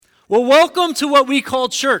Well, welcome to what we call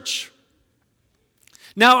church.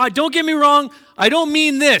 Now, don't get me wrong, I don't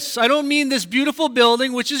mean this. I don't mean this beautiful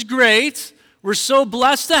building, which is great. We're so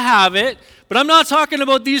blessed to have it. But I'm not talking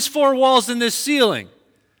about these four walls and this ceiling.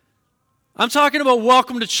 I'm talking about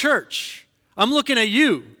welcome to church. I'm looking at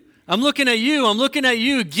you. I'm looking at you. I'm looking at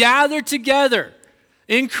you gathered together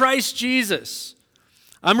in Christ Jesus.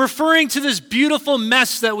 I'm referring to this beautiful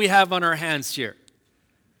mess that we have on our hands here.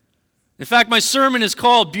 In fact, my sermon is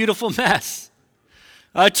called Beautiful Mess.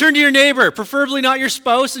 Turn to your neighbor, preferably not your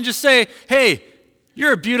spouse, and just say, hey,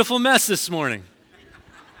 you're a beautiful mess this morning.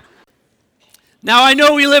 Now, I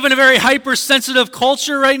know we live in a very hypersensitive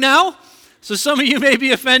culture right now, so some of you may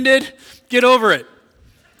be offended. Get over it.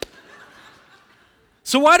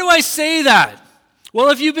 So why do I say that?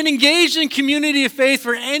 Well, if you've been engaged in community of faith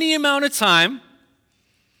for any amount of time,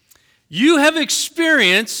 you have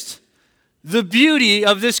experienced the beauty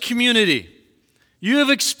of this community. You have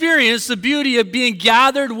experienced the beauty of being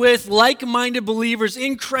gathered with like-minded believers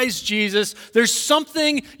in Christ Jesus. There's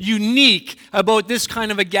something unique about this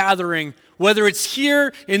kind of a gathering, whether it's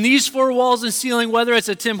here in these four walls and ceiling, whether it's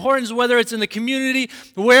at Tim Hortons, whether it's in the community,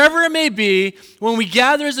 wherever it may be. When we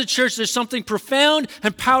gather as a church, there's something profound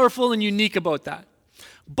and powerful and unique about that.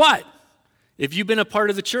 But if you've been a part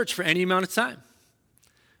of the church for any amount of time,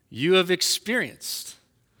 you've experienced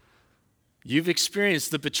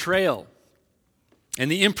the betrayal and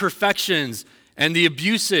the imperfections and the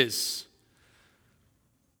abuses.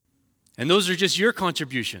 And those are just your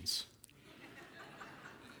contributions.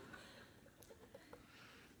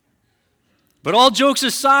 But all jokes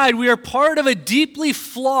aside, we are part of a deeply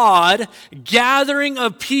flawed gathering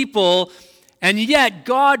of people, and yet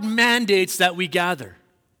God mandates that we gather.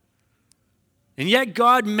 Today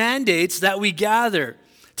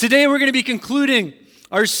we're going to be concluding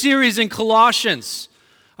our series in Colossians.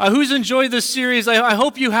 Who's enjoyed this series? I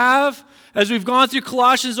hope you have, as we've gone through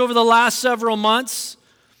Colossians over the last several months.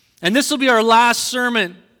 And this will be our last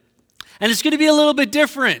sermon. And it's going to be a little bit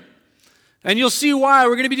different. And you'll see why.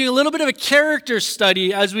 We're going to be doing a little bit of a character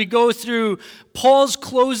study as we go through Paul's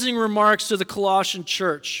closing remarks to the Colossian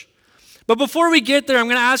church. But before we get there, I'm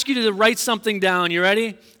going to ask you to write something down. You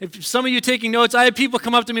ready? If some of you are taking notes, I have people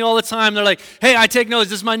come up to me all the time. They're like, hey, I take notes.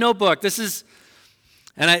 This is my notebook.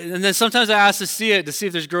 And then sometimes I ask to see it, to see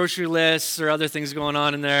if there's grocery lists or other things going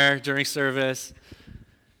on in there during service.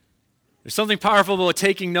 There's something powerful about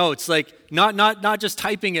taking notes, like not just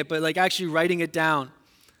typing it, but like actually writing it down.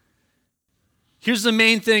 Here's the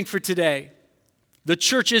main thing for today. The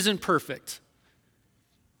church isn't perfect,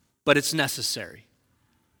 but it's necessary.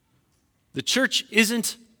 The church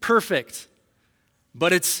isn't perfect,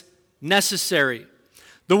 but it's necessary.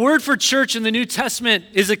 The word for church in the New Testament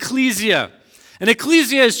is ecclesia. And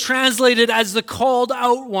ecclesia is translated as the called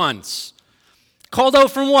out ones. Called out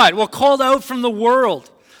from what? Well, called out from the world.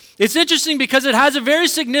 It's interesting because it has a very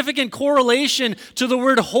significant correlation to the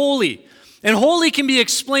word holy. And holy can be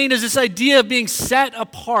explained as this idea of being set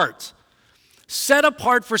apart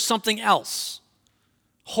for something else.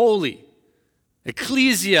 Holy.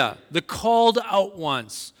 Ecclesia, the called out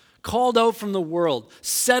ones, called out from the world,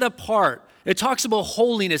 set apart. It talks about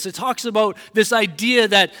holiness. It talks about this idea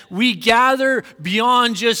that we gather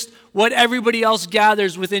beyond just what everybody else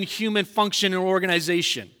gathers within human function and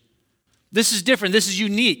organization. This is different. This is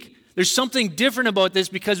unique. There's something different about this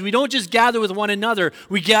because we don't just gather with one another.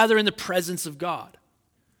 We gather in the presence of God.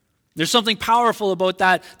 There's something powerful about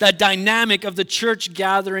that dynamic of the church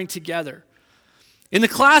gathering together. In the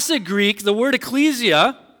classic Greek, the word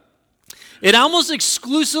ecclesia, it almost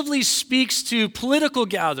exclusively speaks to political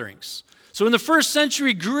gatherings. So in the first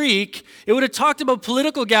century Greek, it would have talked about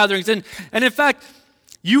political gatherings. And in fact,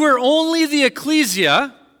 you were only the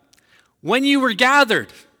ecclesia when you were gathered.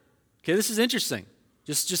 Okay, this is interesting.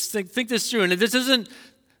 Just think this through. And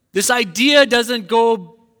this idea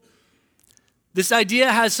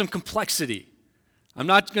has some complexity. I'm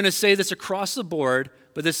not going to say this across the board,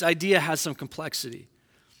 but this idea has some complexity.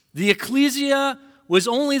 The ecclesia was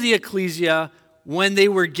only the ecclesia when they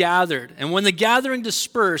were gathered. And when the gathering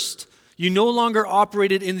dispersed, you no longer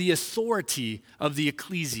operated in the authority of the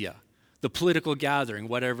ecclesia, the political gathering,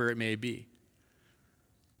 whatever it may be.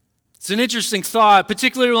 It's an interesting thought,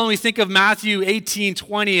 particularly when we think of Matthew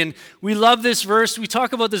 18:20, and we love this verse. We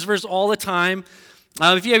talk about this verse all the time.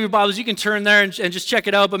 If you have your Bibles, you can turn there and just check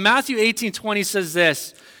it out. But Matthew 18:20 says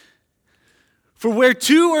this, "For where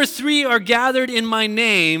 2 or 3 are gathered in my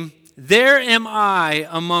name, there am I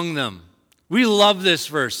among them." We love this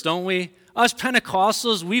verse, don't we? Us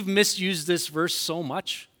Pentecostals, we've misused this verse so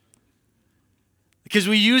much because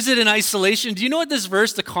we use it in isolation. Do you know what this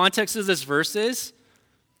verse, the context of this verse is?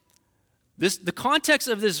 The context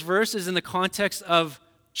of this verse is in the context of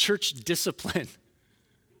church discipline.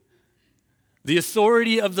 The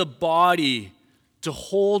authority of the body to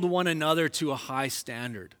hold one another to a high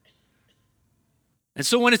standard. And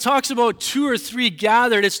so when it talks about 2 or 3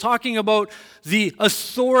 gathered, it's talking about the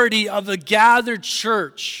authority of the gathered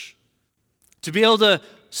church to be able to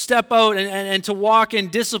step out and to walk in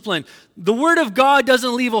discipline. The Word of God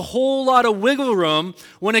doesn't leave a whole lot of wiggle room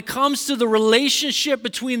when it comes to the relationship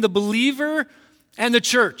between the believer and the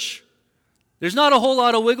church. There's not a whole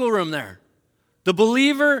lot of wiggle room there. The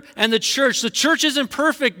believer and the church. The church isn't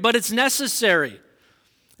perfect, but it's necessary.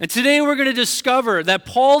 And today we're going to discover that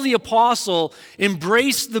Paul the Apostle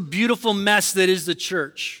embraced the beautiful mess that is the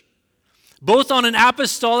church, both on an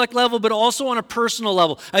apostolic level, but also on a personal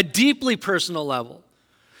level, a deeply personal level.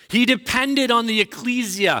 He depended on the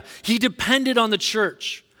ecclesia. He depended on the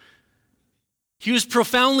church. He was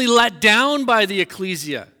profoundly let down by the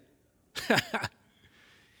ecclesia.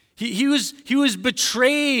 he was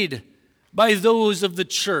betrayed by those of the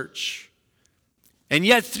church. And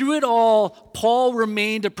yet through it all, Paul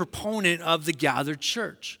remained a proponent of the gathered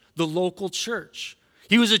church, the local church.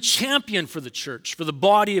 He was a champion for the church, for the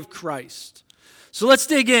body of Christ. So let's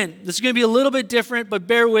dig in. This is going to be a little bit different, but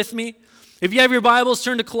bear with me. If you have your Bibles,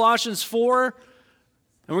 turn to Colossians 4,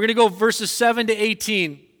 and we're going to go verses 7 to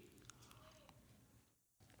 18.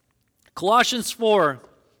 Colossians 4,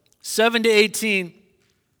 7 to 18.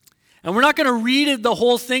 And we're not going to read the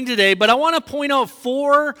whole thing today, but I want to point out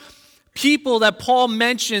 4 people that Paul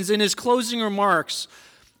mentions in his closing remarks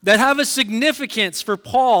that have a significance for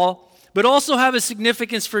Paul, but also have a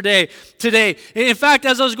significance for today. In fact,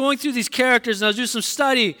 as I was going through these characters and I was doing some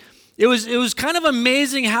study, it was kind of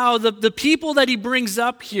amazing how the people that he brings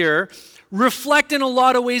up here reflect in a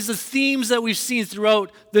lot of ways the themes that we've seen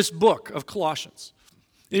throughout this book of Colossians.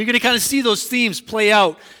 And you're going to kind of see those themes play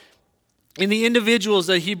out in the individuals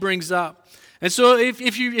that he brings up. And so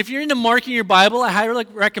if you're into marking your Bible, I highly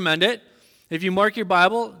recommend it. If you mark your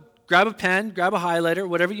Bible, grab a pen, grab a highlighter,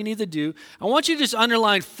 whatever you need to do. I want you to just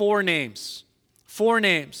underline 4 names. 4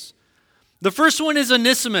 names. The first one is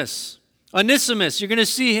Onesimus. Onesimus, you're going to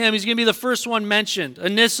see him. He's going to be the first one mentioned.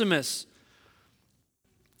 Onesimus.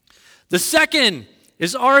 The second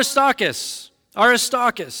is Aristarchus.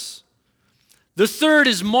 Aristarchus. The third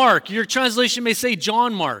is Mark. Your translation may say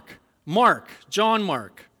John Mark. Mark. John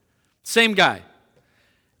Mark. Same guy.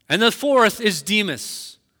 And the fourth is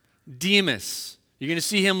Demas. Demas. You're going to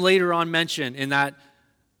see him later on mentioned in that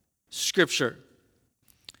scripture.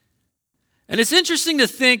 And it's interesting to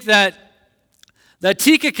think that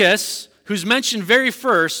Tychicus, who's mentioned very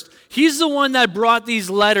first, he's the one that brought these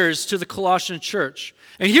letters to the Colossian church.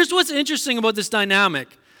 And here's what's interesting about this dynamic.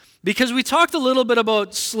 Because we talked a little bit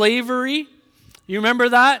about slavery. You remember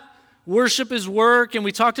that? Worship is work. And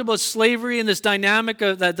we talked about slavery and this dynamic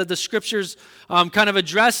that the scriptures kind of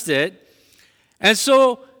addressed it. And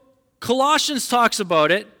so Colossians talks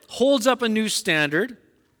about it, holds up a new standard.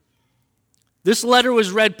 This letter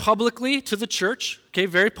was read publicly to the church. Okay,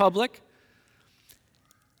 very public.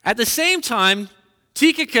 At the same time,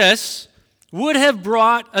 Tychicus would have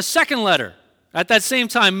brought a second letter at that same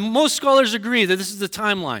time. Most scholars agree that this is the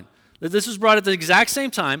timeline, that this was brought at the exact same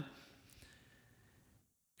time.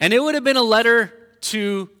 And it would have been a letter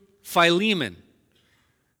to Philemon.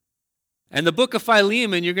 And the book of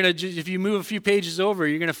Philemon, you're going to, if you move a few pages over,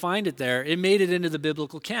 you're going to find it there. It made it into the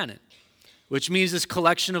biblical canon, which means this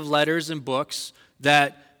collection of letters and books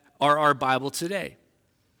that are our Bible today.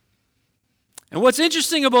 And what's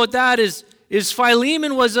interesting about that is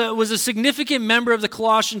Philemon was a significant member of the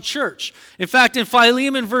Colossian church. In fact, in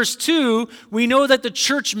Philemon verse 2, we know that the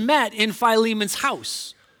church met in Philemon's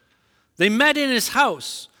house. They met in his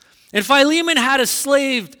house. And Philemon had a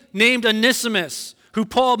slave named Onesimus, who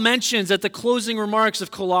Paul mentions at the closing remarks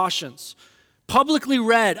of Colossians, publicly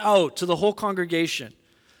read out to the whole congregation.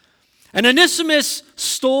 And Onesimus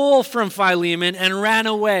stole from Philemon and ran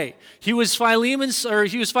away. He was Philemon's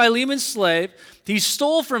slave. He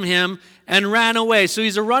stole from him and ran away. So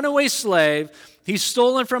he's a runaway slave. He's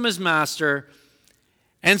stolen from his master.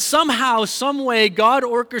 And somehow, some way, God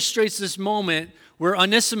orchestrates this moment where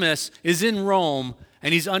Onesimus is in Rome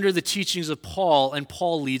and he's under the teachings of Paul, and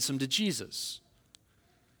Paul leads him to Jesus.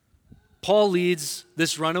 Paul leads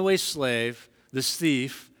this runaway slave, this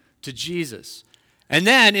thief, to Jesus. And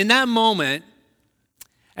then in that moment,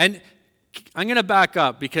 and I'm going to back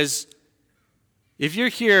up because if you're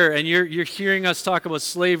here and you're hearing us talk about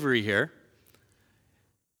slavery here,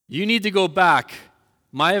 you need to go back,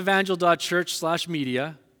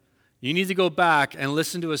 myevangel.church/media. You need to go back and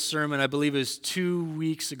listen to a sermon, I believe it was 3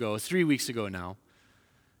 weeks ago now.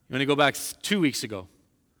 You want to go back 2 weeks ago,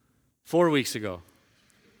 4 weeks ago.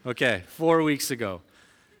 Okay, 4 weeks ago.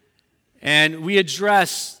 And we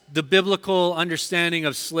addressed the biblical understanding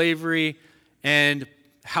of slavery and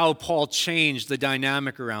how Paul changed the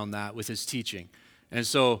dynamic around that with his teaching. And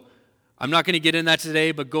so I'm not going to get in that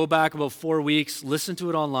today, but go back about 4 weeks, listen to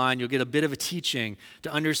it online. You'll get a bit of a teaching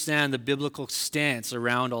to understand the biblical stance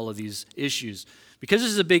around all of these issues. Because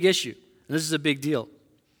this is a big issue, and this is a big deal.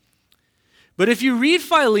 But if you read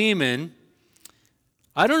Philemon,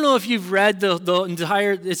 I don't know if you've read the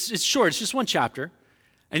entire, it's short, it's just one chapter.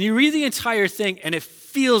 And you read the entire thing, and it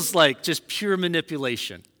feels like just pure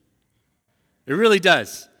manipulation. It really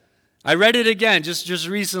does. I read it again just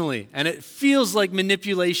recently, and it feels like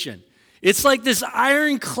manipulation. It's like this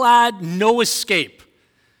ironclad no escape.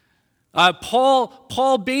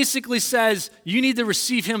 Paul basically says you need to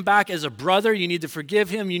receive him back as a brother. You need to forgive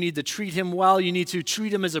him. You need to treat him well. You need to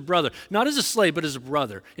treat him as a brother. Not as a slave, but as a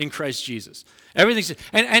brother in Christ Jesus. Everything's,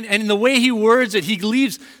 and the way he words it, he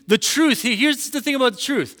leaves the truth. Here's the thing about the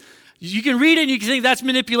truth. You can read it and you can think that's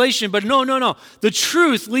manipulation, but no. The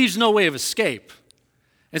truth leaves no way of escape.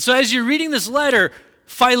 And so as you're reading this letter,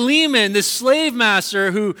 Philemon, this slave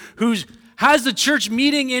master who has the church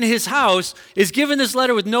meeting in his house, is given this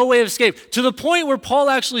letter with no way of escape, to the point where Paul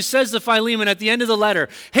actually says to Philemon at the end of the letter,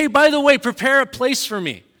 hey, by the way, prepare a place for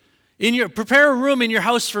me. Prepare a room in your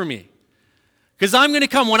house for me. Because I'm going to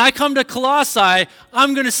come. When I come to Colossae,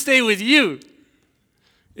 I'm going to stay with you.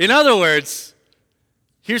 In other words,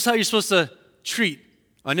 here's how you're supposed to treat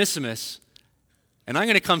Onesimus, and I'm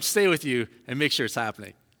going to come stay with you and make sure it's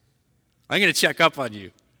happening. I'm going to check up on you.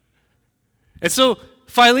 And so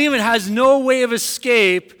Philemon has no way of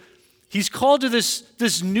escape. He's called to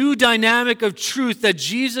this new dynamic of truth that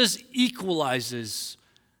Jesus equalizes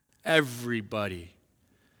everybody.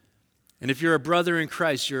 And if you're a brother in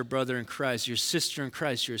Christ, you're a brother in Christ. You're a sister in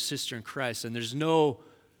Christ, you're a sister in Christ. And there's no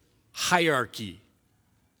hierarchy.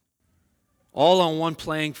 All on one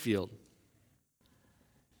playing field.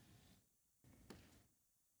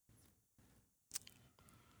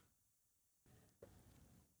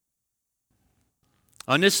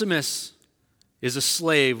 Onesimus is a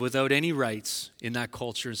slave without any rights in that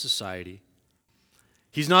culture and society.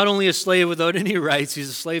 He's not only a slave without any rights, he's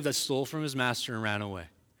a slave that stole from his master and ran away.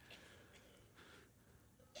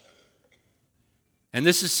 And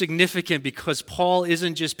this is significant because Paul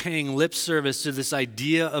isn't just paying lip service to this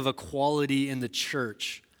idea of equality in the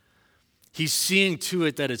church. He's seeing to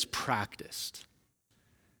it that it's practiced.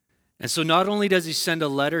 And so not only does he send a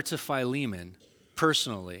letter to Philemon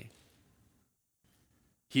personally,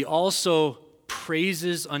 he also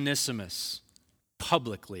praises Onesimus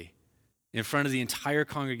publicly in front of the entire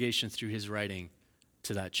congregation through his writing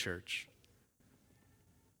to that church.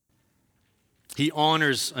 He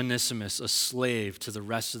honors Onesimus, a slave, to the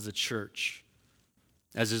rest of the church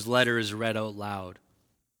as his letter is read out loud.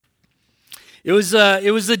 It was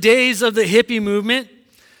the days of the hippie movement.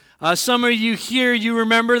 Some of you here, you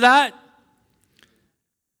remember that.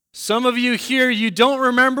 Some of you here, you don't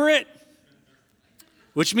remember it,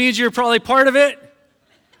 which means you're probably part of it.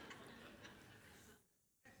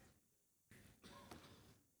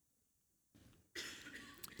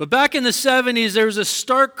 But back in the 70s, there was a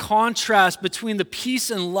stark contrast between the peace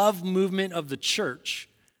and love movement of the church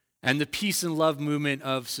and the peace and love movement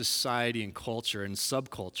of society and culture and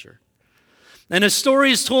subculture. And a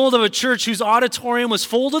story is told of a church whose auditorium was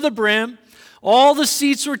full to the brim, all the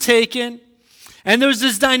seats were taken, and there was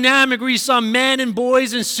this dynamic where you saw men and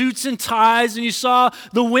boys in suits and ties, and you saw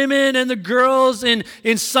the women and the girls in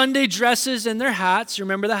Sunday dresses and their hats. You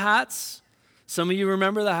remember the hats? Some of you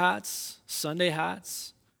remember the hats, Sunday hats.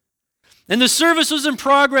 And the service was in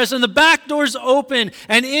progress, and the back doors open,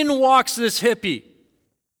 and in walks this hippie.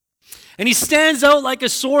 And he stands out like a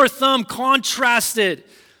sore thumb, contrasted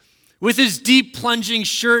with his deep plunging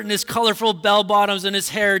shirt and his colorful bell bottoms and his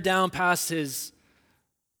hair down past his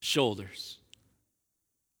shoulders.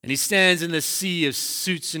 And he stands in the sea of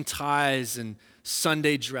suits and ties and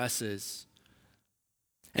Sunday dresses.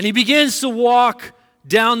 And he begins to walk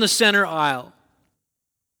down the center aisle.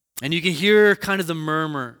 And you can hear kind of the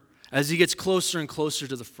murmur as he gets closer and closer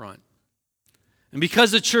to the front. And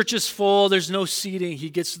because the church is full, there's no seating, he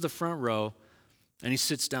gets to the front row and he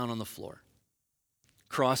sits down on the floor,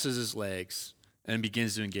 crosses his legs, and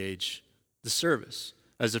begins to engage the service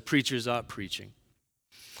as the preacher's up preaching.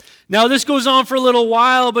 Now this goes on for a little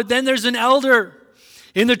while, but then there's an elder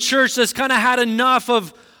in the church that's kind of had enough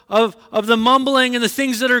of the mumbling and the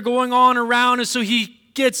things that are going on around, and so he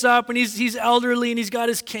gets up and he's elderly and he's got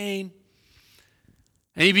his cane.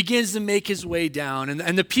 And he begins to make his way down.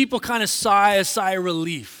 And the people kind of sigh a sigh of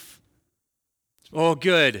relief. Oh,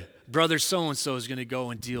 good. brother so-and-so is going to go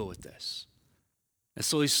and deal with this. And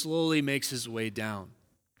so he slowly makes his way down.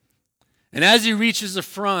 And as he reaches the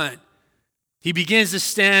front, he begins to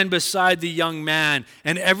stand beside the young man,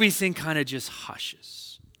 and everything kind of just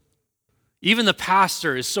hushes. Even the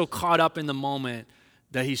pastor is so caught up in the moment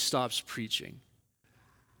that he stops preaching.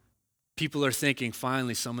 People are thinking,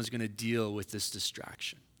 finally, someone's going to deal with this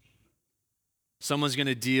distraction. Someone's going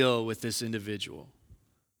to deal with this individual.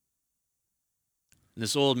 And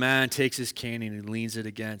this old man takes his cane and he leans it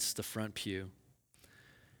against the front pew.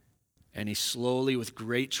 And he slowly, with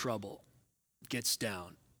great trouble, gets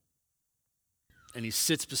down. And he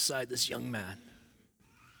sits beside this young man.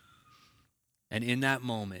 And in that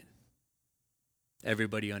moment,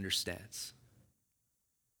 everybody understands.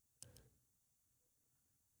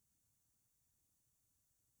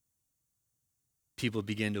 People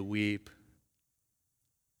begin to weep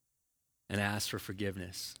and ask for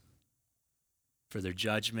forgiveness for their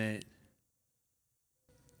judgment.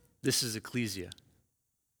 This is ecclesia.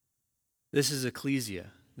 This is ecclesia.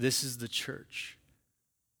 This is the church.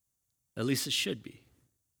 At least it should be.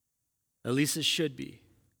 At least it should be.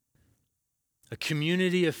 A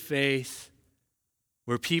community of faith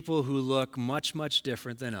where people who look much, much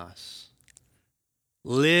different than us,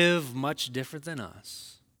 live much different than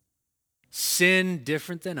us, sin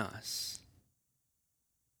different than us,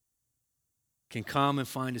 can come and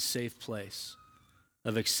find a safe place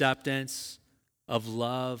of acceptance, of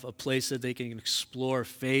love, a place that they can explore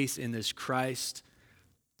faith in this Christ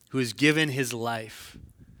who has given his life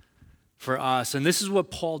for us. And this is what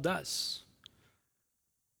Paul does.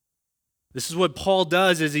 This is what Paul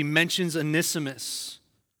does as he mentions Onesimus.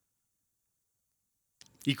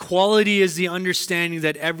 Equality is the understanding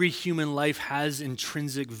that every human life has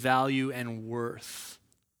intrinsic value and worth.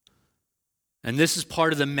 And this is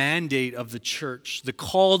part of the mandate of the church, the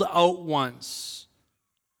called out ones,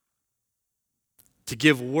 to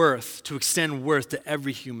give worth, to extend worth to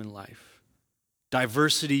every human life.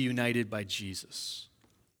 Diversity united by Jesus.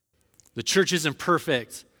 The church isn't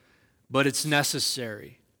perfect, but it's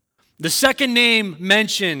necessary. The second name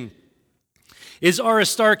mentioned is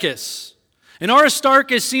Aristarchus. And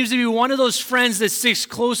Aristarchus seems to be one of those friends that sticks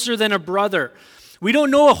closer than a brother. We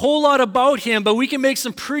don't know a whole lot about him, but we can make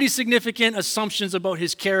some pretty significant assumptions about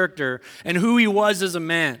his character and who he was as a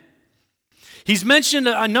man. He's mentioned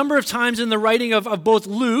a number of times in the writing of both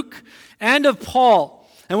Luke and of Paul.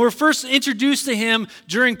 And we're first introduced to him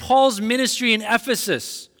during Paul's ministry in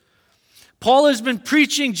Ephesus. Paul has been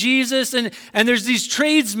preaching Jesus, and there's these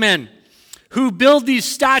tradesmen who build these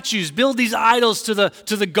statues, build these idols to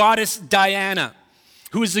the goddess Diana,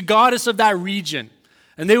 who is the goddess of that region.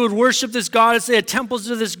 And they would worship this goddess. They had temples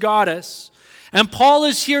to this goddess. And Paul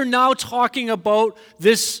is here now talking about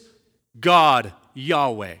this God,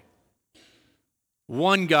 Yahweh.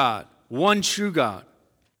 One God, one true God.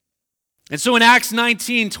 And so in Acts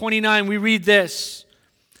 19:29, we read this.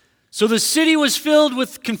 So the city was filled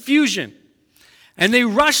with confusion, and they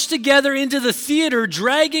rushed together into the theater,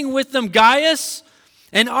 dragging with them Gaius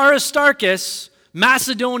and Aristarchus,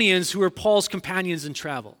 Macedonians who were Paul's companions in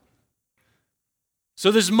travel. So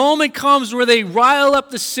this moment comes where they rile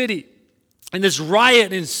up the city, and this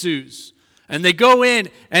riot ensues. And they go in,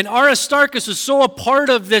 and Aristarchus was so a part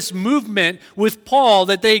of this movement with Paul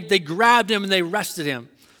that they grabbed him and they arrested him.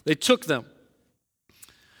 They took them.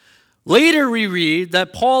 Later we read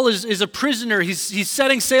that Paul is a prisoner. He's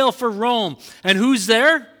setting sail for Rome. And who's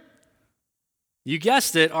there? You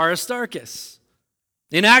guessed it, Aristarchus.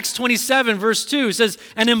 In Acts 27, verse 2, it says,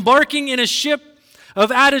 and embarking in a ship of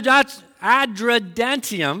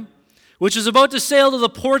Adramyttium, which was about to sail to the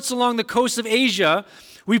ports along the coast of Asia,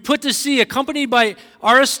 we put to sea, accompanied by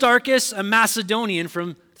Aristarchus, a Macedonian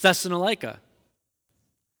from Thessalonica.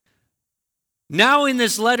 Now in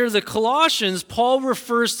this letter, the Colossians, Paul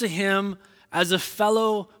refers to him as a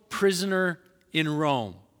fellow prisoner in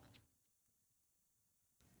Rome.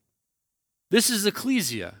 This is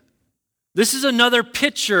ecclesia. This is another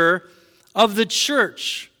picture of the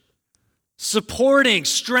church. Supporting,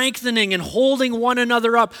 strengthening, and holding one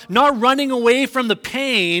another up, not running away from the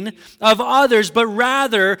pain of others, but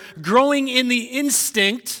rather growing in the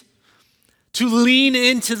instinct to lean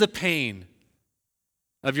into the pain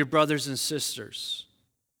of your brothers and sisters.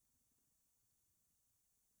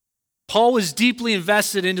 Paul was deeply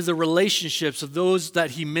invested into the relationships of those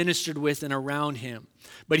that he ministered with and around him,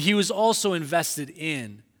 but he was also invested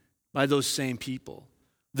in by those same people.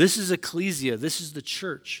 This is ecclesia. This is the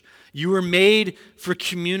church. You were made for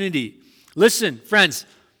community. Listen, friends,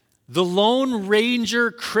 the Lone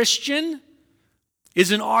Ranger Christian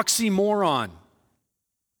is an oxymoron.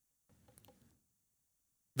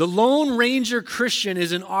 The Lone Ranger Christian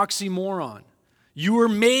is an oxymoron. You were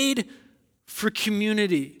made for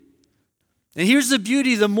community. And here's the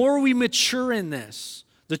beauty: the more we mature in this,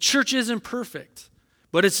 the church isn't perfect,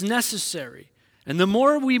 but it's necessary. And the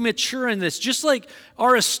more we mature in this, just like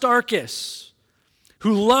Aristarchus,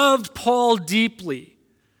 who loved Paul deeply,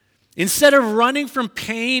 instead of running from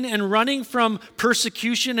pain and running from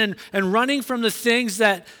persecution and running from the things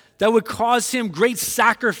that would cause him great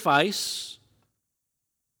sacrifice,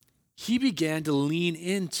 he began to lean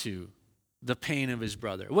into the pain of his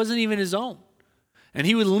brother. It wasn't even his own. And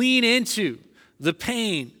he would lean into the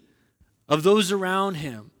pain of those around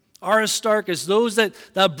him. Aristarchus,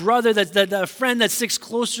 that brother, that friend that sticks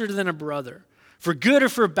closer than a brother, for good or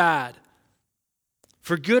for bad.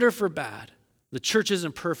 For good or for bad. The church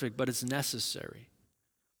isn't perfect, but it's necessary.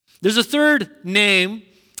 There's a third name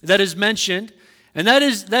that is mentioned, and that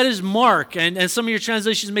is Mark. And some of your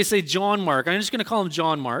translations may say John Mark. I'm just going to call him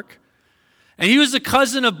John Mark. And he was the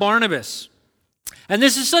cousin of Barnabas. And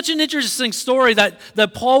this is such an interesting story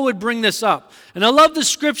that Paul would bring this up. And I love the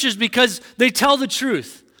scriptures because they tell the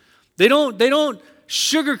truth. They don't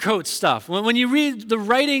sugarcoat stuff. When you read the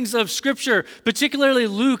writings of Scripture, particularly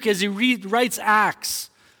Luke, as he writes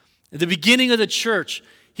Acts, at the beginning of the church,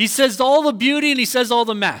 he says all the beauty and he says all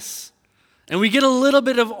the mess. And we get a little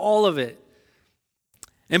bit of all of it.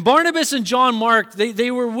 And Barnabas and John Mark,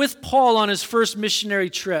 they were with Paul on his first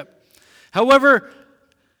missionary trip. However,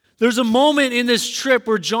 there's a moment in this trip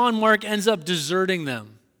where John Mark ends up deserting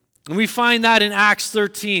them. And we find that in Acts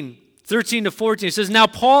 13 to 14. It says, "Now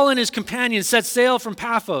Paul and his companions set sail from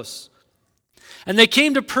Paphos, and they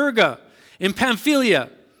came to Perga in Pamphylia.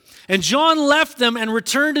 And John left them and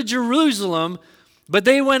returned to Jerusalem, but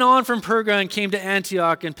they went on from Perga and came to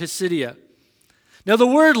Antioch and Pisidia." Now the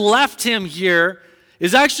word "left him" here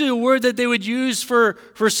is actually a word that they would use for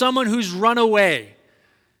someone who's run away.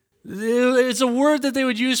 It's a word that they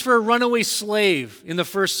would use for a runaway slave in the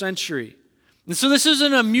first century. And so this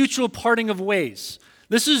isn't a mutual parting of ways.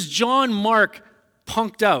 This is John Mark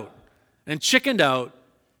punked out and chickened out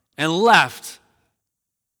and left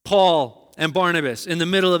Paul and Barnabas in the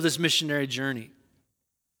middle of this missionary journey.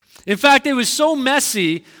 In fact, it was so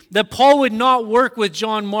messy that Paul would not work with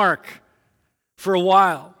John Mark for a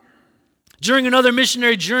while. During another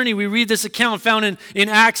missionary journey, we read this account found in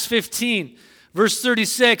Acts 15, verse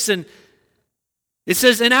 36, and it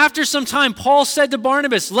says, "And after some time, Paul said to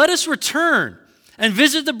Barnabas, 'Let us return and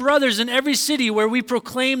visit the brothers in every city where we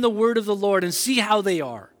proclaim the word of the Lord and see how they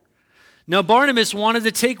are.' Now Barnabas wanted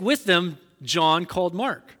to take with them John called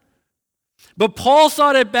Mark. But Paul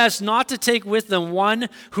thought it best not to take with them one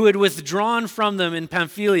who had withdrawn from them in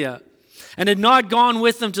Pamphylia and had not gone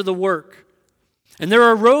with them to the work. And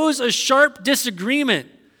there arose a sharp disagreement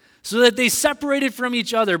so that they separated from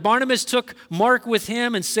each other. Barnabas took Mark with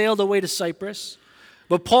him and sailed away to Cyprus.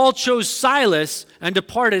 But Paul chose Silas and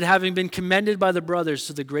departed, having been commended by the brothers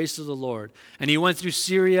to the grace of the Lord. And he went through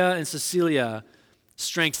Syria and Cilicia,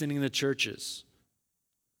 strengthening the churches."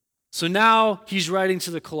 So now he's writing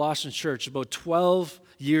to the Colossian church about 12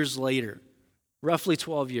 years later, roughly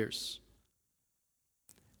 12 years.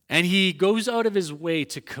 And he goes out of his way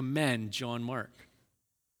to commend John Mark.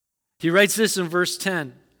 He writes this in verse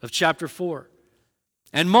 10 of chapter 4.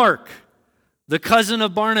 "And Mark, the cousin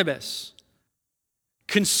of Barnabas,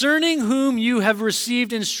 concerning whom you have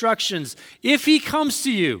received instructions, if he comes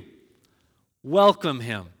to you, welcome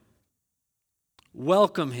him."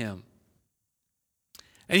 Welcome him.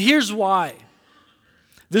 And here's why.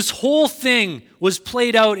 This whole thing was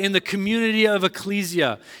played out in the community of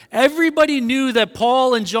Ecclesia. Everybody knew that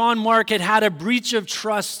Paul and John Mark had had a breach of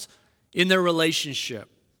trust in their relationship.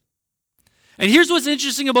 And here's what's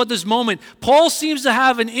interesting about this moment. Paul seems to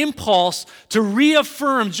have an impulse to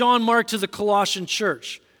reaffirm John Mark to the Colossian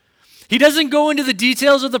church. He doesn't go into the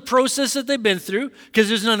details of the process that they've been through because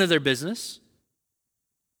there's none of their business.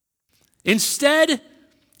 Instead,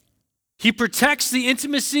 he protects the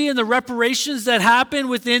intimacy and the reparations that happen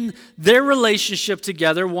within their relationship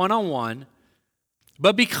together, one-on-one.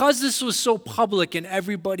 But because this was so public and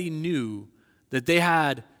everybody knew that they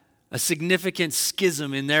had a significant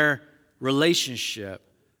schism in their relationship,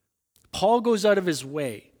 Paul goes out of his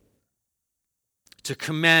way to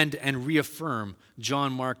commend and reaffirm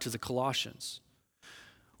John Mark to the Colossians,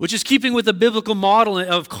 which is keeping with the biblical model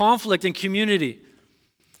of conflict and community.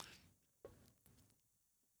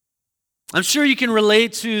 I'm sure you can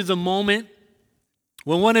relate to the moment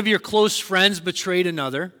when one of your close friends betrayed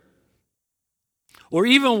another. Or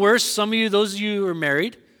even worse, some of you, those of you who are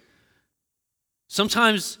married,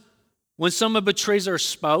 sometimes when someone betrays our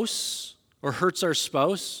spouse or hurts our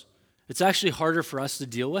spouse, it's actually harder for us to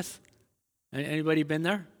deal with. Anybody been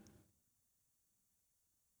there?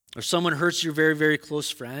 Or someone hurts your very, very close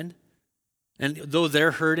friend, and though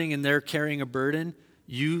they're hurting and they're carrying a burden,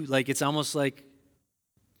 it's almost like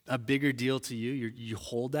a bigger deal to you. You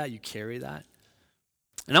hold that, you carry that.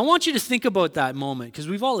 And I want you to think about that moment, because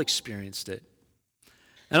we've all experienced it.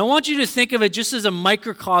 And I want you to think of it just as a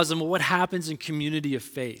microcosm of what happens in community of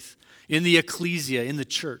faith, in the ecclesia, in the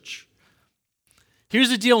church. Here's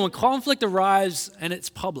the deal. When conflict arrives and it's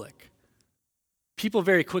public, people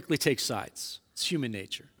very quickly take sides. It's human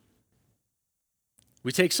nature.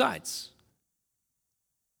 We take sides.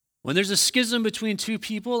 When there's a schism between two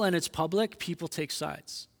people and it's public, people take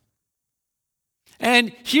sides.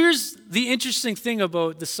 And here's the interesting thing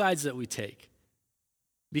about the sides that we take.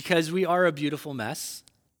 Because we are a beautiful mess,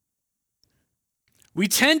 we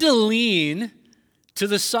tend to lean to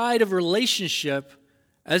the side of relationship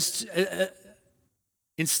instead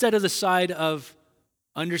of the side of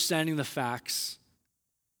understanding the facts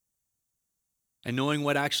and knowing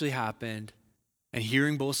what actually happened and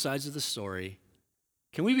hearing both sides of the story.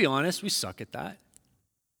 Can we be honest? We suck at that.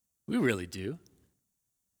 We really do.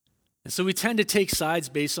 And so we tend to take sides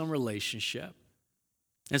based on relationship.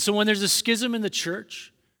 And so when there's a schism in the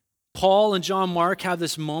church, Paul and John Mark have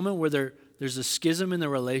this moment where there's a schism in the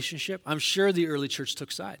relationship. I'm sure the early church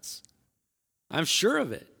took sides. I'm sure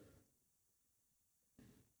of it.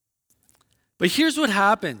 But here's what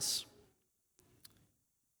happens.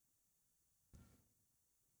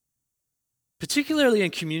 Particularly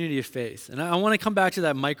in community of faith. And I want to come back to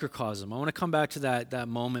that microcosm. I want to come back to that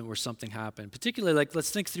moment where something happened. Particularly,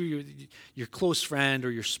 let's think through your close friend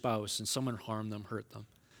or your spouse and someone harmed them, hurt them.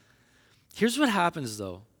 Here's what happens,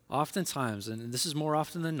 though. Oftentimes, and this is more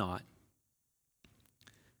often than not,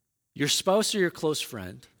 your spouse or your close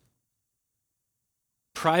friend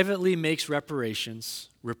privately makes reparations,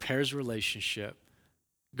 repairs relationship,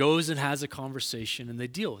 goes and has a conversation, and they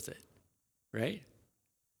deal with it, right?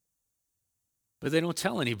 But they don't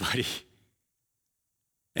tell anybody.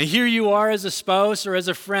 And here you are as a spouse or as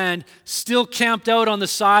a friend, still camped out on the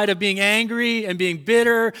side of being angry and being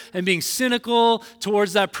bitter and being cynical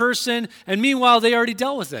towards that person. And meanwhile, they already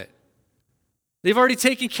dealt with it. They've already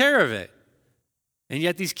taken care of it. And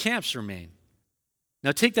yet these camps remain.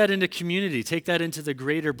 Now take that into community. Take that into the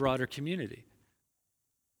greater, broader community.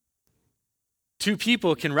 Two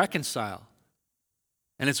people can reconcile.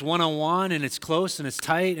 And it's one-on-one, and it's close, and it's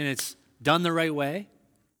tight, and it's done the right way.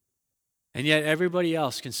 And yet everybody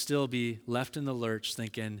else can still be left in the lurch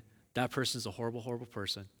thinking that person's a horrible, horrible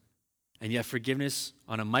person. And yet forgiveness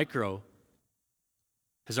on a micro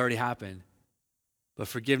has already happened. But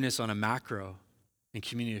forgiveness on a macro in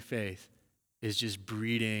community of faith is just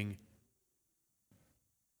breeding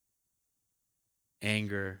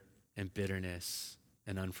anger and bitterness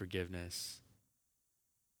and unforgiveness.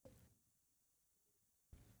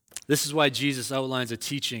 This is why Jesus outlines a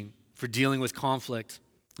teaching for dealing with conflict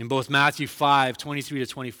in both Matthew 5, 23 to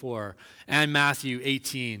 24, and Matthew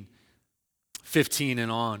 18, 15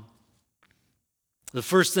 and on. The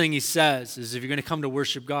first thing he says is if you're going to come to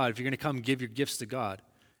worship God, if you're going to come give your gifts to God,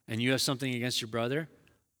 and you have something against your brother,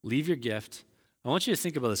 leave your gift. I want you to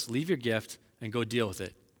think about this. Leave your gift and go deal with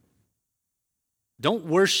it. Don't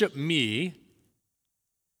worship me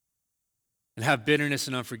and have bitterness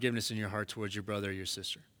and unforgiveness in your heart towards your brother or your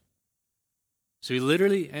sister. So he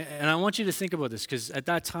literally, and I want you to think about this, because at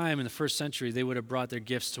that time in the first century, they would have brought their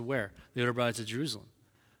gifts to where? They would have brought it to Jerusalem.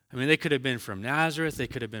 I mean, they could have been from Nazareth, they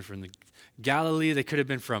could have been from the Galilee, they could have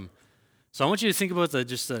been from, so I want you to think about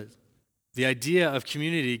the idea of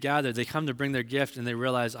community gathered. They come to bring their gift and they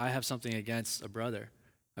realize, I have something against a brother.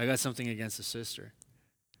 I got something against a sister.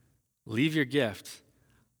 Leave your gift.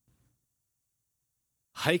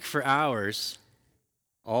 Hike for hours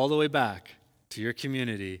all the way back to your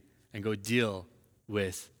community and go deal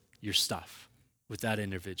with your stuff, with that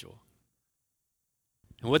individual.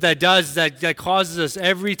 And what that does is that causes us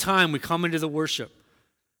every time we come into the worship,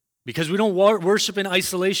 because we don't worship in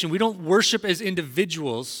isolation. We don't worship as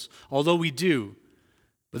individuals, although we do.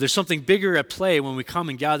 But there's something bigger at play when we come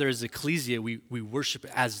and gather as ecclesia. We worship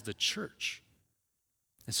as the church.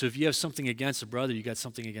 And so if you have something against a brother, you got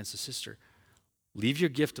something against a sister, leave your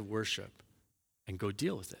gift of worship and go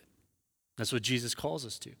deal with it. That's what Jesus calls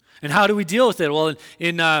us to. And how do we deal with it? Well,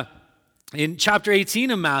 in chapter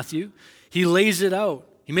 18 of Matthew, he lays it out.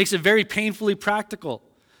 He makes it very painfully practical.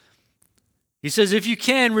 He says, if you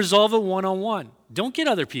can, resolve it one-on-one. Don't get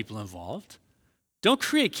other people involved. Don't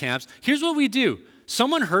create camps. Here's what we do.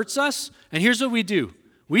 Someone hurts us, and here's what we do.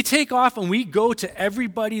 We take off and we go to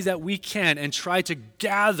everybody that we can and try to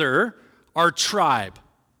gather our tribe.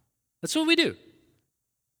 That's what we do.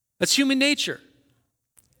 That's human nature.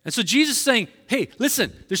 And so Jesus is saying, hey,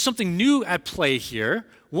 listen, there's something new at play here.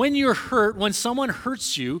 When you're hurt, when someone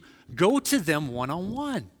hurts you, go to them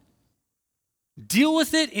one-on-one. Deal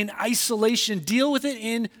with it in isolation. Deal with it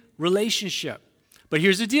in relationship. But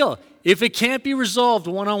here's the deal. If it can't be resolved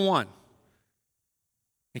one-on-one,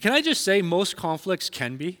 and can I just say most conflicts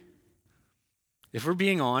can be? If we're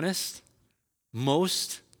being honest,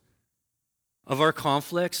 most of our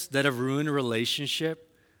conflicts that have ruined a relationship,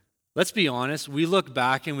 let's be honest, we look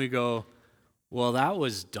back and we go, well, that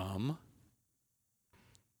was dumb.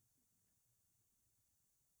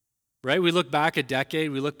 Right? We look back a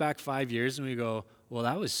decade, we look back 5 years, and we go, well,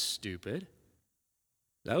 that was stupid.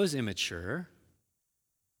 That was immature.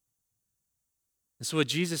 And so what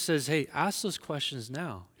Jesus says, hey, ask those questions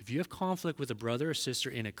now. If you have conflict with a brother or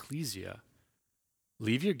sister in ecclesia,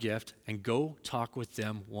 leave your gift and go talk with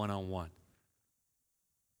them one-on-one.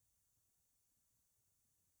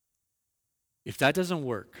 If that doesn't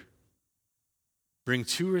work, bring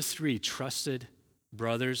 2 or 3 trusted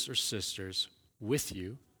brothers or sisters with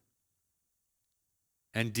you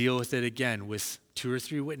and deal with it again with 2 or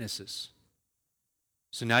 3 witnesses.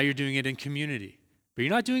 So now you're doing it in community, but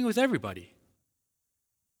you're not doing it with everybody.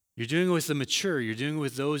 You're doing it with the mature. You're doing it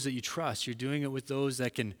with those that you trust. You're doing it with those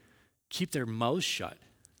that can keep their mouths shut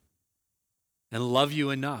and love you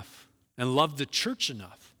enough and love the church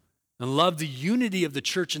enough and love the unity of the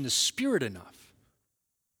church and the Spirit enough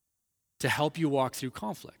to help you walk through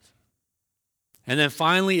conflict. And then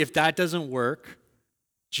finally, if that doesn't work,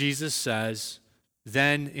 Jesus says,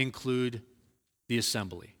 then include the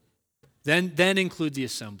assembly. Then include the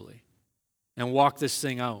assembly and walk this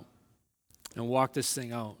thing out. And walk this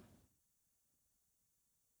thing out.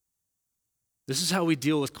 This is how we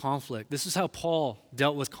deal with conflict. This is how Paul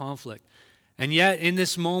dealt with conflict. And yet in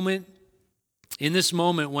this moment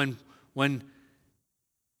when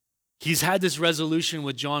he's had this resolution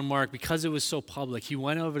with John Mark, because it was so public, he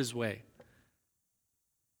went out of his way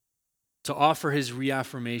to offer his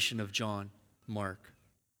reaffirmation of John Mark.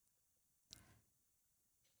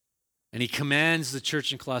 And he commands the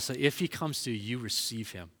church in Colossae, if he comes to you, you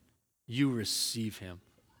receive him. You receive him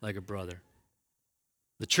like a brother.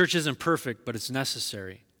 The church isn't perfect, but it's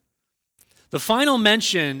necessary. The final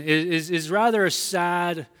mention is rather a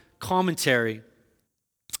sad commentary.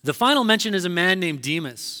 The final mention is a man named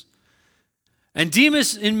Demas. And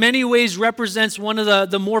Demas, in many ways, represents one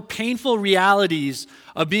of the more painful realities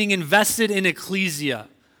of being invested in ecclesia,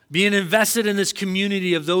 being invested in this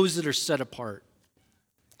community of those that are set apart.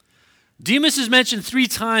 Demas is mentioned 3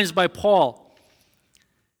 times by Paul.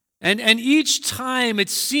 And each time it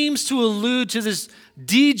seems to allude to this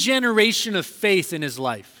degeneration of faith in his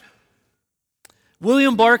life.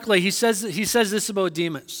 William Barclay, he says this about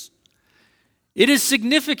Demas. It is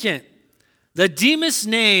significant that Demas'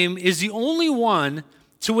 name is the only one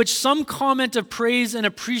to which some comment of praise and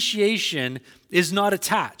appreciation is not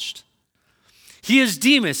attached. He is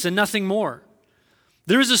Demas and nothing more.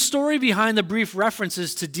 There is a story behind the brief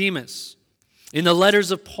references to Demas in the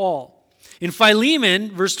letters of Paul. In Philemon,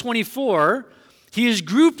 verse 24, he is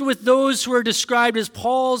grouped with those who are described as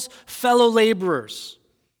Paul's fellow laborers.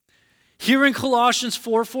 Here in Colossians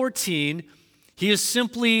 4:14, he is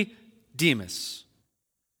simply Demas.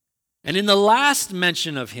 And in the last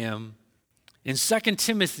mention of him, in 2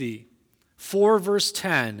 Timothy 4, verse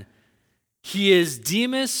 10, he is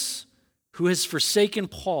Demas who has forsaken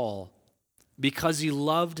Paul because he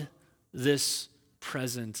loved this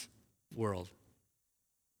present world.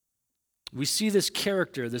 We see this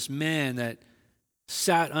character, this man that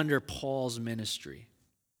sat under Paul's ministry,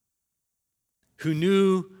 who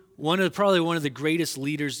knew probably one of the greatest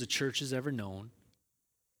leaders the church has ever known.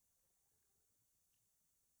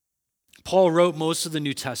 Paul wrote most of the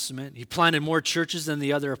New Testament. He planted more churches than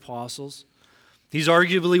the other apostles. He's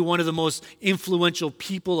arguably one of the most influential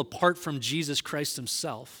people apart from Jesus Christ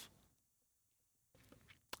himself.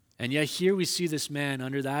 And yet here we see this man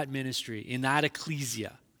under that ministry, in that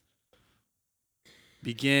ecclesia,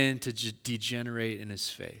 begin to degenerate in his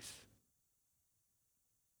faith.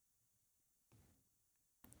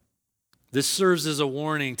 This serves as a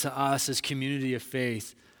warning to us as community of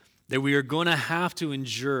faith that we are going to have to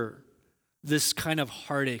endure this kind of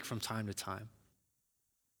heartache from time to time.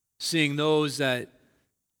 Seeing those that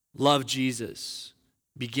love Jesus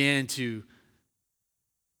begin to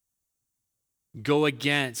go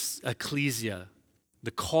against ecclesia, the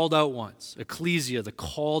called out ones. Ecclesia, the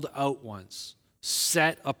called out ones.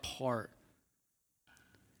 Set apart.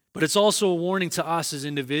 But it's also a warning to us as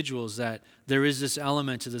individuals that there is this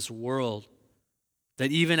element to this world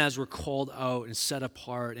that even as we're called out and set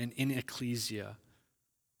apart and in ecclesia,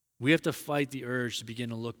 we have to fight the urge to begin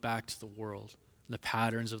to look back to the world, the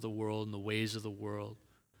patterns of the world and the ways of the world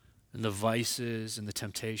and the vices and the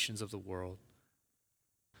temptations of the world.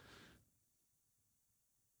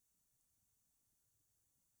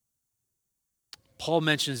 Paul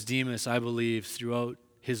mentions Demas, I believe, throughout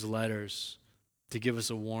his letters to give us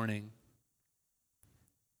a warning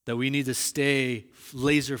that we need to stay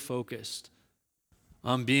laser focused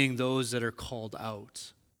on being those that are called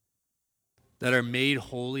out, that are made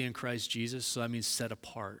holy in Christ Jesus. So that means set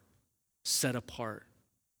apart. Set apart.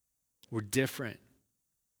 We're different.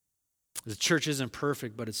 The church isn't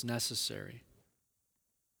perfect, but it's necessary.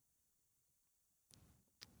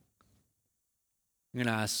 I'm going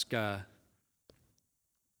to ask,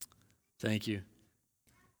 thank you.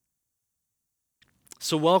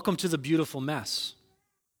 So welcome to the beautiful mess.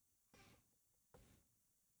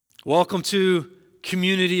 Welcome to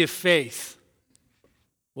community of faith.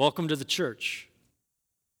 Welcome to the church.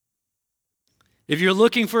 If you're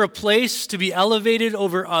looking for a place to be elevated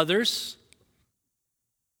over others,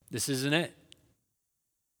 this isn't it.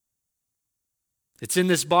 It's in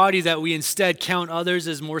this body that we instead count others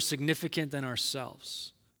as more significant than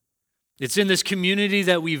ourselves. It's in this community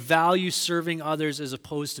that we value serving others as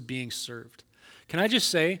opposed to being served. Can I just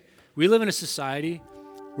say, we live in a society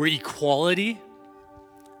where equality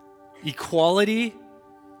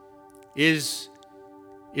is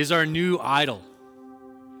our new idol.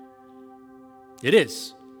 It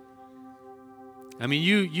is. I mean,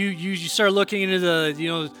 you start looking into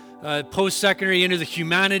the post-secondary, into the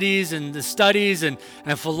humanities and the studies and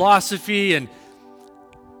philosophy, and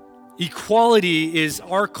equality is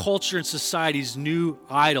our culture and society's new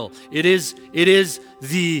idol. It is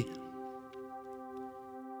the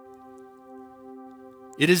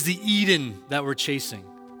Eden that we're chasing.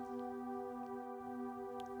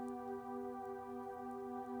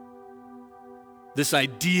 This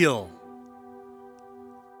ideal.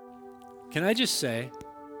 Can I just say,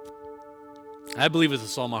 I believe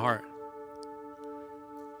with all my heart,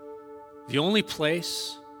 the only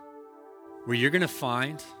place where you're going to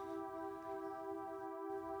find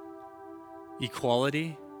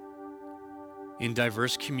equality in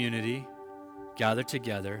diverse community gathered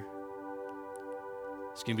together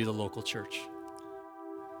is going to be the local church.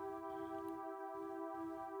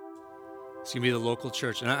 It's going to be the local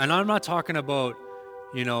church. And I'm not talking about,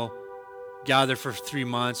 gather for 3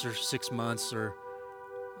 months or 6 months, or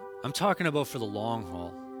I'm talking about for the long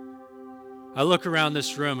haul. I look around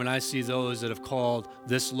this room and I see those that have called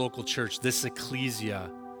this local church, this ecclesia,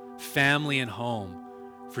 family and home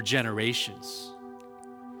for generations.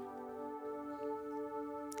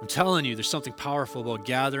 I'm telling you, there's something powerful about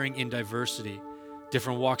gathering in diversity.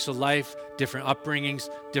 Different walks of life, different upbringings,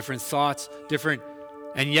 different thoughts,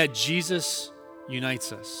 and yet Jesus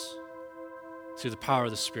unites us through the power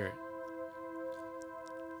of the Spirit.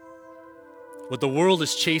 What the world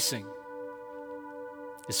is chasing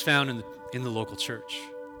is found in the local church.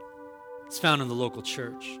 It's found in the local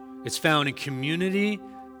church. It's found in community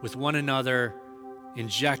with one another,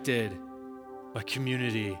 injected by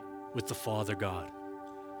community with the Father God.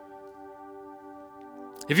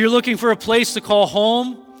 If you're looking for a place to call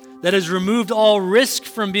home that has removed all risk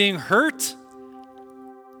from being hurt,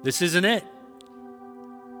 this isn't it.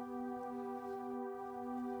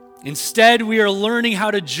 Instead, we are learning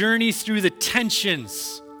how to journey through the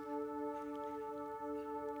tensions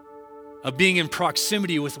of being in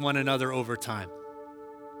proximity with one another over time.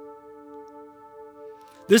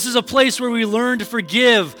 This is a place where we learn to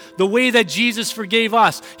forgive the way that Jesus forgave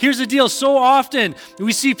us. Here's the deal. So often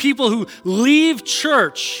we see people who leave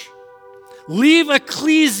church, leave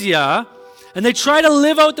ecclesia, and they try to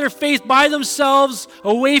live out their faith by themselves,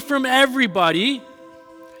 away from everybody.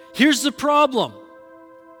 Here's the problem.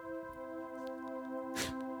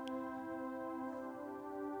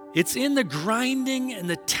 It's in the grinding and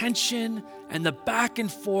the tension and the back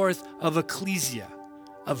and forth of ecclesia,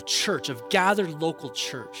 of church, of gathered local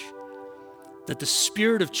church, that the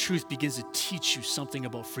Spirit of truth begins to teach you something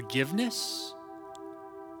about forgiveness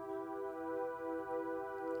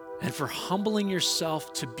and for humbling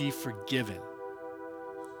yourself to be forgiven.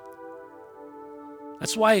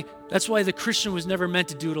 That's why the Christian was never meant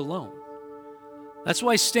to do it alone. That's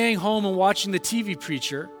why staying home and watching the TV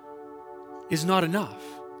preacher is not enough.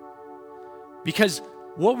 Because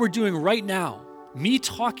what we're doing right now, me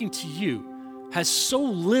talking to you, has so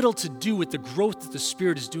little to do with the growth that the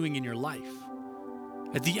Spirit is doing in your life.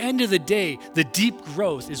 At the end of the day, the deep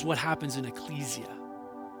growth is what happens in ecclesia.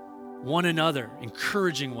 One another,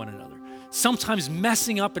 encouraging one another, sometimes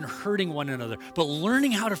messing up and hurting one another, but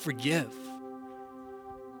learning how to forgive.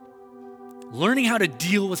 Learning how to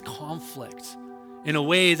deal with conflict in a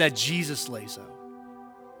way that Jesus lays out.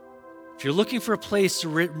 If you're looking for a place to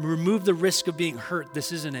remove the risk of being hurt,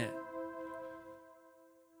 this isn't it.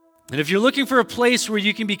 And if you're looking for a place where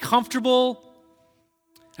you can be comfortable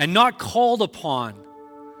and not called upon,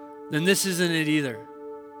 then this isn't it either.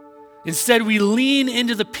 Instead, we lean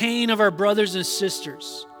into the pain of our brothers and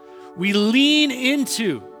sisters. We lean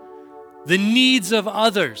into the needs of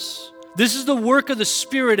others. This is the work of the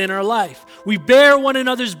Spirit in our life. We bear one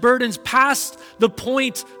another's burdens past the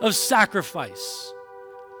point of sacrifice.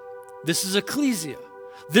 This is ecclesia.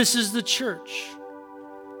 This is the church.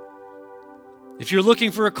 If you're looking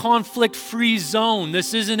for a conflict-free zone,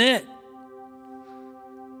 this isn't it.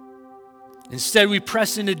 Instead, we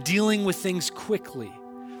press into dealing with things quickly.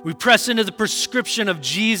 We press into the prescription of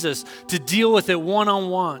Jesus to deal with it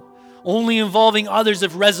one-on-one, only involving others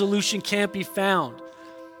if resolution can't be found.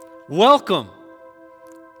 Welcome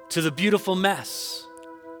to the beautiful mess,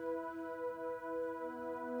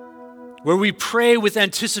 where we pray with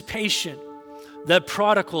anticipation that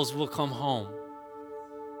prodigals will come home.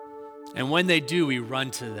 And when they do, we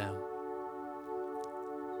run to them.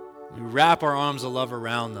 We wrap our arms of love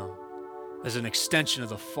around them as an extension of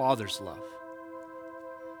the Father's love.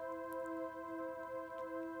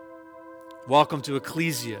 Welcome to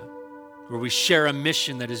Ecclesia, where we share a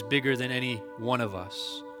mission that is bigger than any one of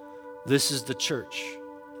us. This is the church.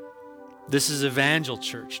 This is Evangel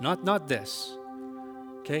Church, not this.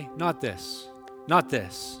 Okay? Not this. Not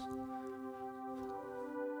this.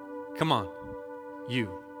 Come on.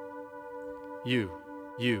 You're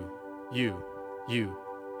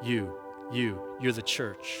the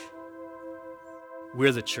church.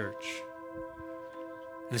 We're the church.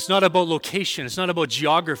 And it's not about location. It's not about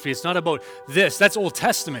geography. It's not about this. That's Old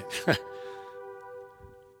Testament.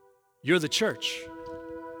 You're the church.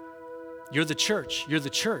 You're the church. You're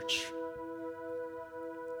the church.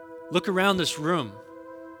 Look around this room.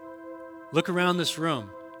 Look around this room.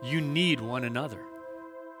 You need one another.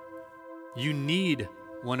 You need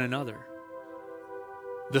one another.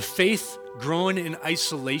 The faith grown in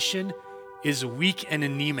isolation is weak and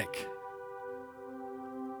anemic.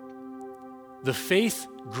 The faith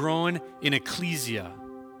grown in ecclesia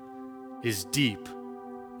is deep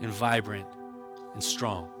and vibrant and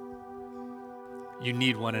strong. You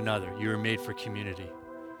need one another. You are made for community.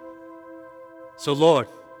 So, Lord,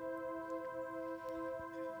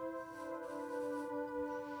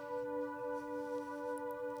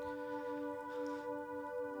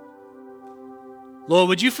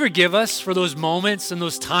 would you forgive us for those moments and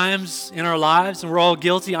those times in our lives, and we're all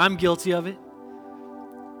guilty, I'm guilty of it,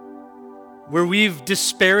 where we've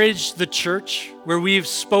disparaged the church, where we've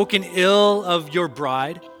spoken ill of your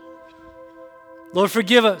bride. Lord,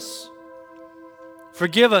 forgive us.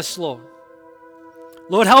 Forgive us, Lord.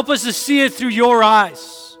 Lord, help us to see it through your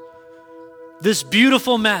eyes. This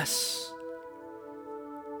beautiful mess.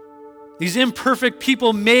 These imperfect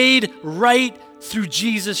people made right through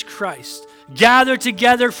Jesus Christ, gathered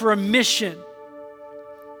together for a mission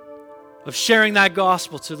of sharing that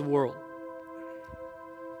gospel to the world.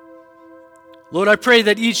 Lord, I pray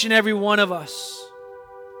that each and every one of us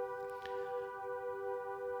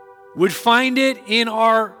would find it in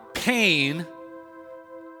our pain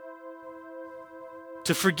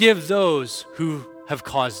to forgive those who have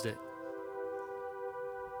caused it.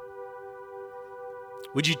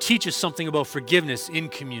 Would you teach us something about forgiveness in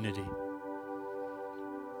community?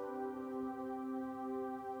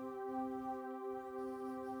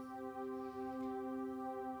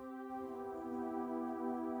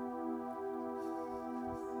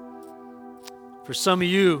 For some of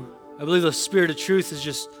you, I believe the Spirit of truth is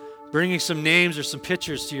just bringing some names or some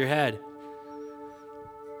pictures to your head.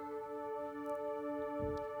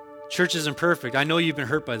 Church isn't perfect. I know you've been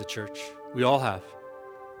hurt by the church. We all have.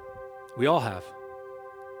 We all have.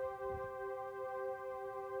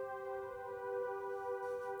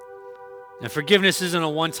 And forgiveness isn't a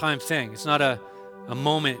one-time thing. It's not a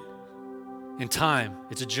moment in time.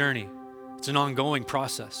 It's a journey. It's an ongoing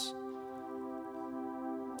process.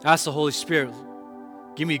 Ask the Holy Spirit,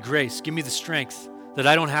 give me grace, give me the strength that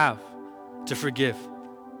I don't have to forgive.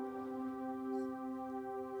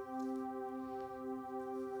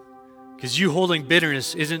 Because you holding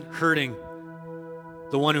bitterness isn't hurting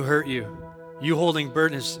the one who hurt you. You holding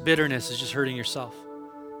bitterness is just hurting yourself.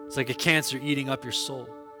 It's like a cancer eating up your soul.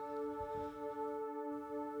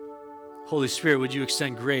 Holy Spirit, would you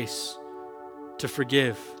extend grace to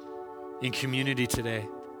forgive in community today?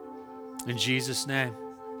 In Jesus' name.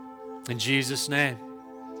 In Jesus' name.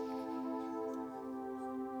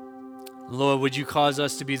 Lord, would you cause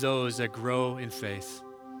us to be those that grow in faith?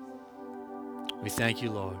 We thank you,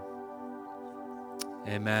 Lord.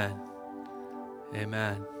 Amen.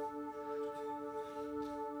 Amen.